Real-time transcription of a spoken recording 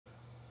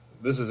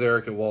This is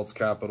Erick at Waltz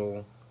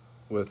Capital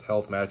with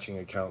Health Matching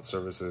Account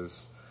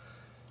Services.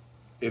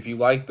 If you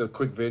liked the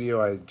quick video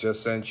I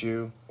just sent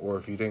you, or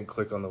if you didn't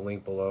click on the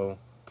link below,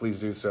 please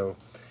do so.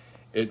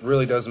 It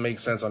really does make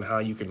sense on how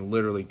you can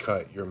literally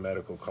cut your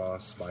medical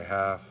costs by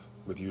half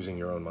with using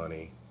your own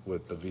money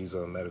with the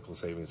Visa Medical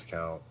Savings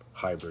Account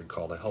hybrid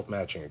called a Health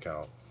Matching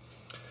Account.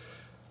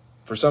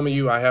 For some of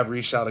you, I have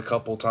reached out a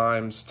couple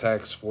times,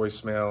 text,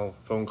 voicemail,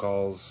 phone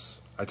calls.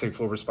 I take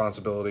full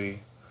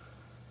responsibility.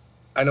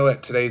 I know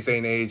at today's day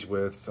and age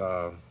with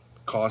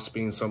costs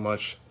being so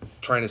much,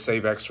 trying to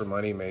save extra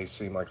money may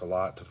seem like a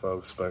lot to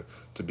folks, but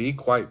to be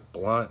quite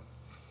blunt,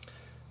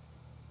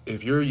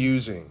 if you're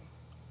using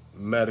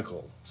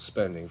medical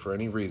spending for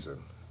any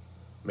reason,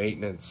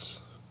 maintenance,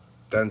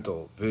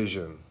 dental,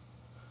 vision,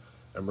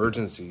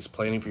 emergencies,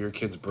 planning for your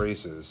kids'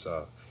 braces,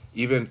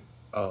 even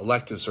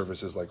elective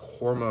services like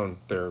hormone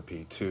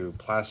therapy to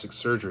plastic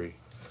surgery,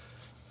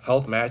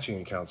 Health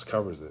Matching Accounts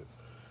covers it.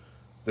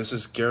 This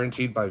is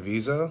guaranteed by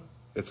Visa.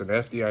 It's an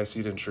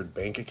FDIC insured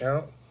bank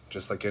account,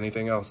 just like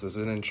anything else. This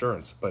is an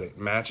insurance, but it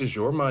matches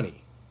your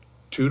money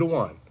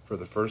 2-to-1 for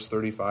the first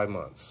 35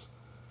 months.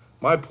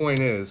 My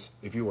point is,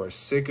 if you are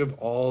sick of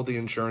all the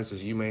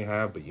insurances you may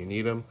have, but you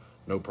need them,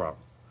 no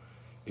problem.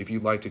 If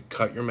you'd like to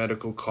cut your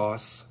medical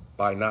costs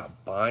by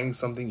not buying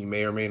something you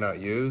may or may not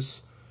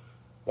use,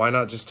 why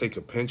not just take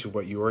a pinch of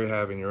what you already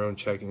have in your own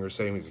checking or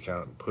savings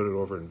account and put it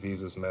over in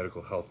Visa's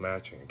medical health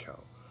matching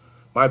account?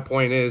 My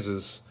point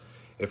is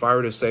if I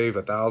were to save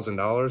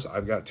 $1,000,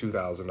 I've got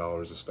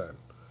 $2,000 to spend.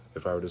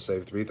 If I were to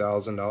save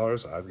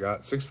 $3,000, I've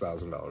got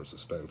 $6,000 to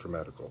spend for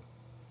medical,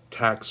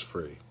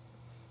 tax-free.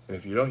 And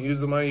if you don't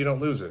use the money, you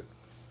don't lose it.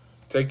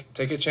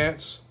 Take a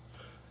chance.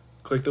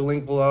 Click the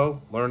link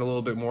below. Learn a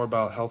little bit more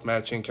about health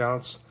matching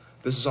accounts.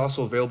 This is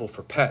also available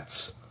for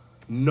pets.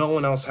 No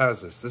one else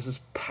has this. This is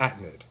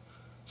patented.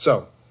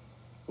 So,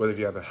 whether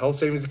you have a health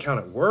savings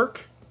account at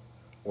work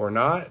or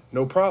not,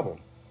 no problem.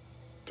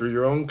 Through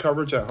your own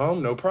coverage at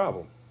home, no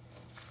problem.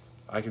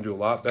 I can do a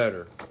lot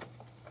better.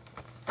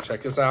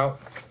 Check us out.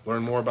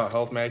 Learn more about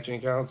health matching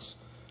accounts.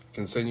 I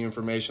can send you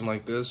information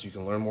like this. You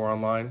can learn more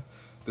online.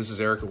 This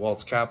is Erick at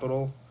Waltz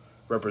Capital,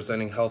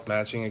 representing Health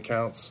Matching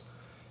Accounts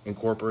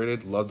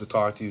Incorporated. Love to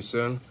talk to you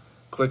soon.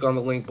 Click on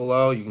the link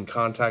below. You can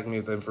contact me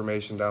with the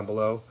information down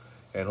below,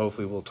 and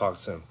hopefully we'll talk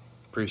soon.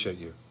 Appreciate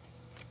you.